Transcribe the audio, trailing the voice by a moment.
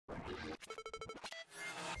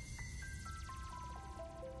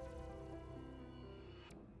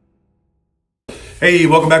Hey,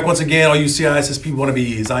 welcome back once again, all you CISSP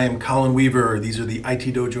wannabes. I am Colin Weaver. These are the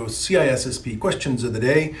IT Dojo CISSP questions of the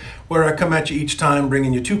day, where I come at you each time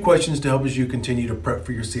bringing you 2 questions to help as you continue to prep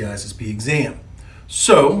for your CISSP exam.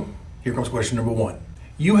 So, here comes question number 1.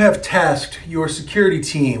 You have tasked your security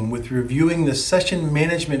team with reviewing the session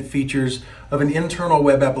management features of an internal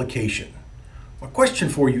web application. My question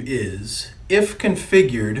for you is, if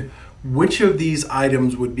configured, which of these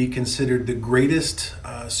items would be considered the greatest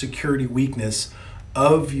security weakness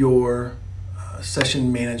of your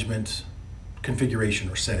session management configuration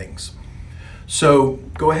or settings? So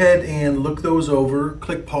go ahead and look those over,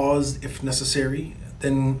 click pause if necessary,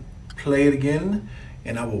 then play it again,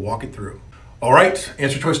 and I will walk it through. All right,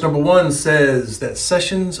 answer choice number 1 says that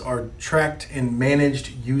sessions are tracked and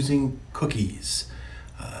managed using cookies.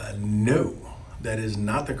 No, that is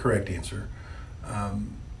not the correct answer.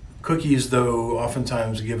 Cookies, though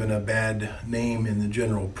oftentimes given a bad name in the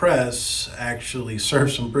general press, actually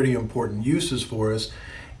serve some pretty important uses for us,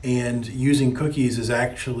 and using cookies is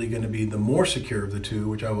actually going to be the more secure of the two,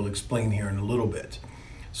 which I will explain here in a little bit.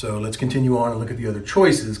 So let's continue on and look at the other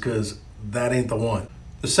choices, because that ain't the one.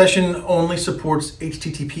 The session only supports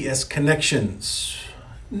HTTPS connections.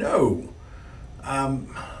 No.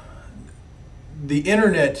 The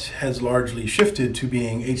internet has largely shifted to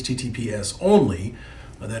being HTTPS only.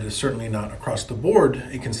 That is certainly not across the board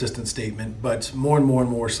a consistent statement, but more and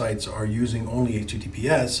more sites are using only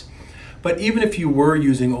HTTPS. But even if you were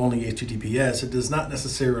using only HTTPS, it does not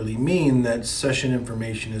necessarily mean that session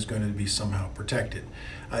information is going to be somehow protected.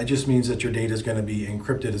 It just means that your data is going to be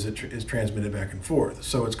encrypted as it is transmitted back and forth.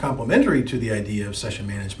 So it's complementary to the idea of session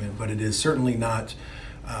management, but it is certainly not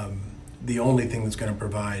the only thing that's going to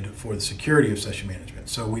provide for the security of session management.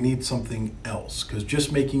 So we need something else, because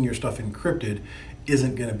just making your stuff encrypted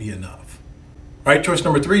isn't going to be enough. All right, choice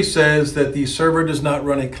number 3 says that the server does not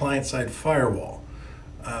run a client-side firewall.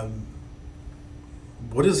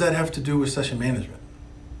 What does that have to do with session management?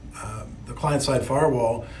 The client-side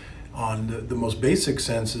firewall, on the most basic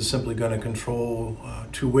sense, is simply going to control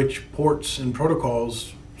to which ports and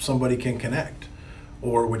protocols somebody can connect,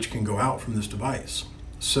 or which can go out from this device.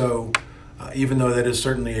 So even though that is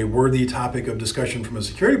certainly a worthy topic of discussion from a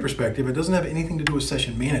security perspective, it doesn't have anything to do with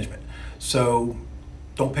session management. So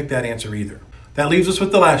don't pick that answer either. That leaves us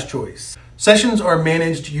with the last choice. Sessions are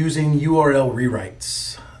managed using URL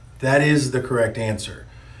rewrites. That is the correct answer.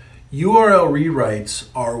 URL rewrites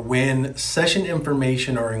are when session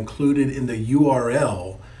information are included in the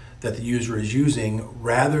URL that the user is using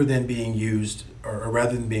rather than being used or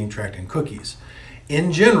rather than being tracked in cookies.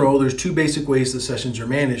 In general, there's 2 basic ways that sessions are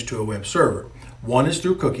managed to a web server. One is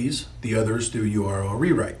through cookies, the other is through URL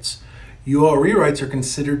rewrites. URL rewrites are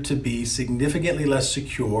considered to be significantly less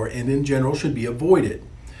secure and in general should be avoided.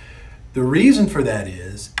 The reason for that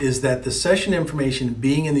is that the session information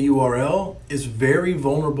being in the URL is very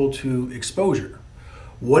vulnerable to exposure.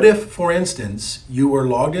 What if, for instance, you were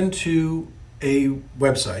logged into a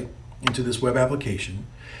website, into this web application,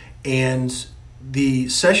 and the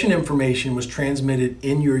session information was transmitted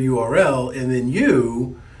in your URL, and then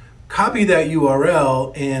you copy that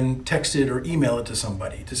URL and text it or email it to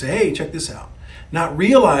somebody to say, hey, check this out. Not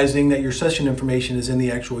realizing that your session information is in the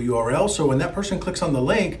actual URL, so when that person clicks on the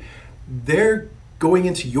link, they're going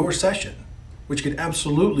into your session, which could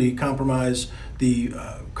absolutely compromise the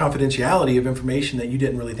confidentiality of information that you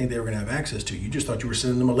didn't really think they were going to have access to. You just thought you were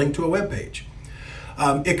sending them a link to a web page.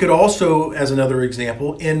 It could also, as another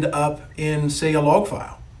example, end up in, say, a log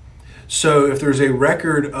file. So if there's a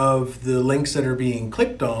record of the links that are being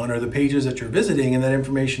clicked on or the pages that you're visiting and that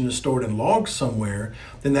information is stored in logs somewhere,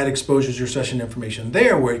 then that exposes your session information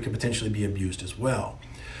there where it could potentially be abused as well.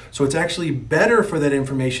 So it's actually better for that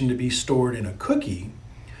information to be stored in a cookie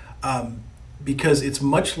because it's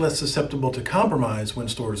much less susceptible to compromise when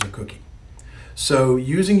stored as a cookie. So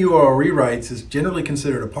using URL rewrites is generally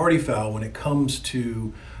considered a party foul when it comes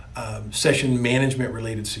to session management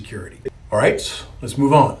related security. All right, let's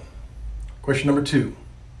move on. Question number 2.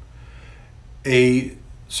 A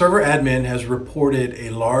server admin has reported a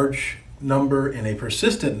large number and a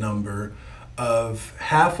persistent number of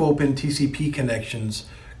half-open TCP connections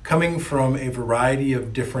coming from a variety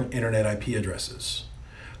of different internet IP addresses.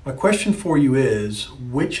 My question for you is,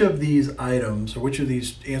 which of these items or which of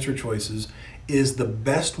these answer choices is the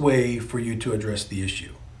best way for you to address the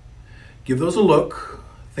issue? Give those a look,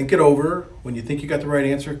 think it over. When you think you got the right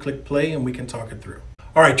answer, click play and we can talk it through.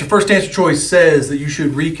 All right, your first answer choice says that you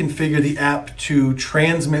should reconfigure the app to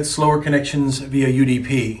transmit slower connections via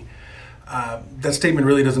UDP. That statement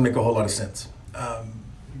really doesn't make a whole lot of sense.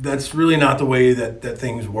 that's really not the way that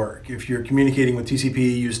things work. If you're communicating with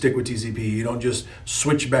TCP, you stick with TCP. You don't just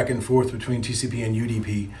switch back and forth between TCP and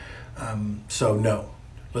UDP. So no,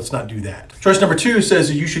 let's not do that. Choice number 2 says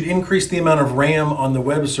that you should increase the amount of RAM on the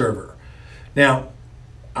web server. Now,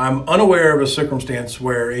 I'm unaware of a circumstance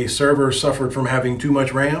where a server suffered from having too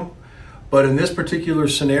much RAM, but in this particular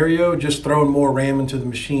scenario, just throwing more RAM into the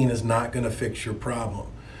machine is not going to fix your problem.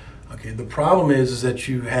 Okay, the problem is that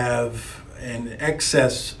you have an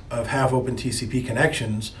excess of half-open TCP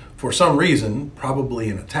connections for some reason, probably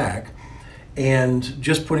an attack, and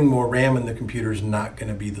just putting more RAM in the computer is not going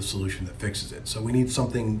to be the solution that fixes it. So we need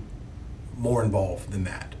something more involved than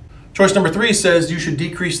that. Choice number 3 says you should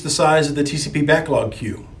decrease the size of the TCP backlog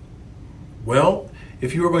queue. Well,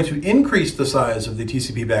 if you are going to increase the size of the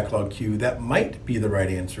TCP backlog queue, that might be the right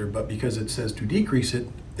answer, but because it says to decrease it,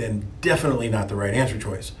 then definitely not the right answer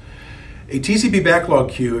choice. A TCP backlog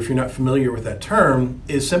queue, if you're not familiar with that term,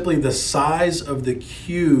 is simply the size of the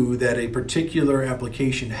queue that a particular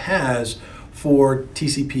application has for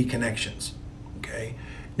TCP connections. Okay.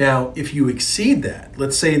 Now, if you exceed that,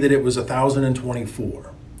 let's say that it was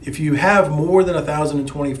 1,024. If you have more than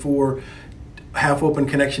 1,024 half-open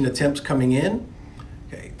connection attempts coming in,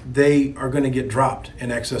 okay, they are going to get dropped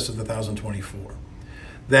in excess of the 1,024.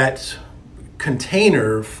 That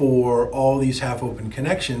container for all these half-open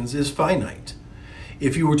connections is finite.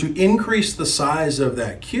 If you were to increase the size of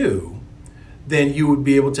that queue, then you would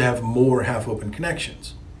be able to have more half-open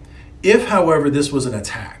connections. If, however, this was an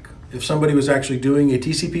attack, if somebody was actually doing a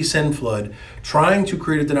TCP send flood, trying to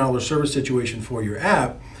create a denial of service situation for your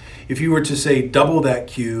app, if you were to say double that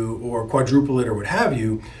queue or quadruple it or what have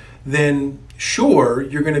you, then sure,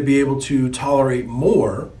 you're going to be able to tolerate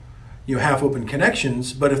more half-open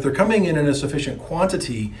connections, but if they're coming in a sufficient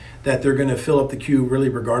quantity that they're going to fill up the queue really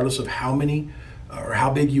regardless of how many or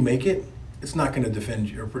how big you make it, it's not going to defend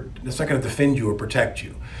you, or it's not going to defend you or protect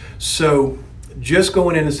you. So just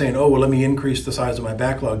going in and saying, oh, well, let me increase the size of my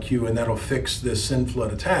backlog queue and that'll fix this send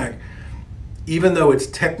flood attack, even though it's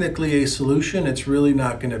technically a solution, it's really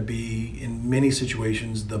not going to be, in many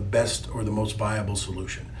situations, the best or the most viable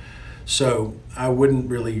solution. So I wouldn't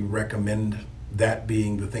really recommend that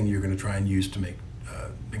being the thing you're going to try and use to make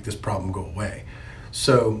this problem go away.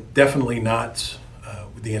 So definitely not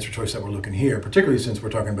the answer choice that we're looking here, particularly since we're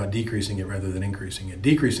talking about decreasing it rather than increasing it.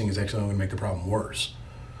 Decreasing is actually going to make the problem worse.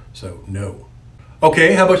 So no.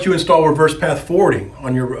 Okay, how about you install reverse path forwarding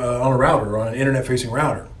on your on a router, on an internet-facing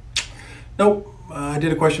router? Nope. I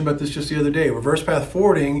did a question about this just the other day. Reverse path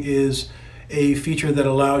forwarding is a feature that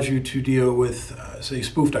allows you to deal with, say,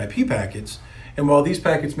 spoofed IP packets. And while these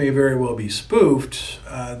packets may very well be spoofed,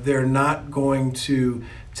 they're not going to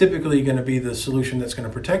typically going to be the solution that's going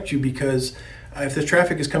to protect you, because if the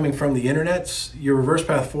traffic is coming from the internet, your reverse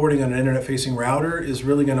path forwarding on an internet-facing router is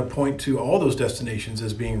really going to point to all those destinations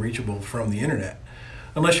as being reachable from the internet.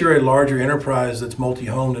 Unless you're a larger enterprise that's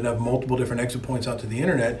multi-homed and have multiple different exit points out to the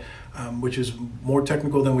internet, which is more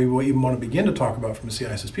technical than we will even want to begin to talk about from a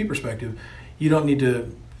CISSP perspective, you don't need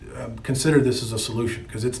to consider this as a solution,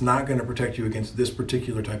 because it's not going to protect you against this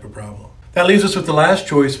particular type of problem. That leaves us with the last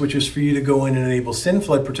choice, which is for you to go in and enable SYN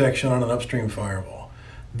flood protection on an upstream firewall.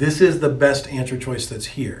 This is the best answer choice that's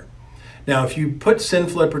here. Now, if you put SYN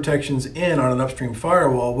flood protections in on an upstream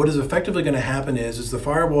firewall, what is effectively going to happen is the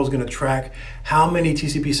firewall is going to track how many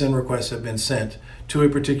TCP SYN requests have been sent to a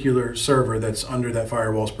particular server that's under that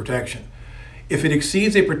firewall's protection. If it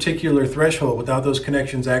exceeds a particular threshold without those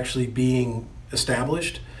connections actually being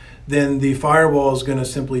established, then the firewall is going to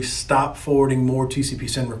simply stop forwarding more TCP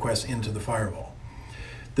SYN requests into the firewall.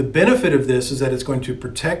 The benefit of this is that it's going to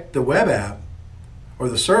protect the web app or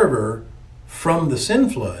the server from the SYN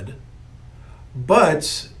flood,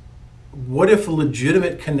 but what if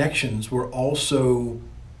legitimate connections were also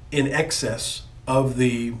in excess of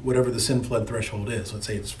the whatever the SYN flood threshold is? Let's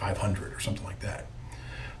say it's 500 or something like that.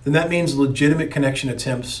 Then that means legitimate connection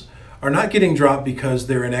attempts are not getting dropped because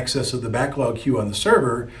they're in excess of the backlog queue on the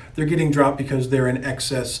server. They're getting dropped because they're in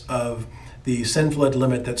excess of the SYN flood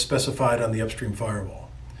limit that's specified on the upstream firewall.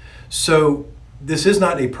 So this is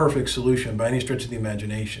not a perfect solution by any stretch of the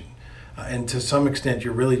imagination. And to some extent,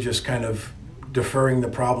 you're really just kind of deferring the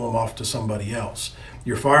problem off to somebody else.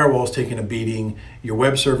 Your firewall's taking a beating, your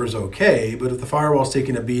web server's okay, but if the firewall's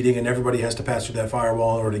taking a beating and everybody has to pass through that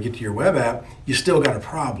firewall in order to get to your web app, you still got a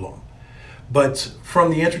problem. But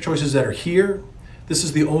from the answer choices that are here, this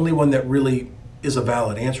is the only one that really is a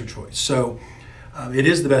valid answer choice. So it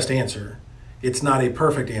is the best answer. It's not a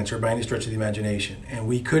perfect answer by any stretch of the imagination. And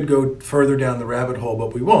we could go further down the rabbit hole,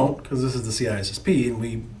 but we won't, because this is the CISSP,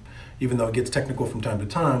 and even though it gets technical from time to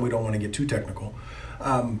time, we don't want to get too technical.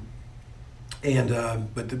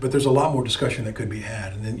 But there's a lot more discussion that could be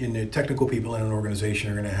had, and then the technical people in an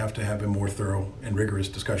organization are going to have a more thorough and rigorous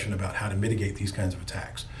discussion about how to mitigate these kinds of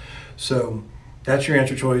attacks. So that's your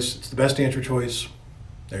answer choice. It's the best answer choice.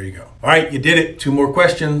 There you go. All right, you did it. 2 more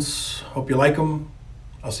questions. Hope you like them.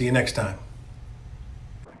 I'll see you next time.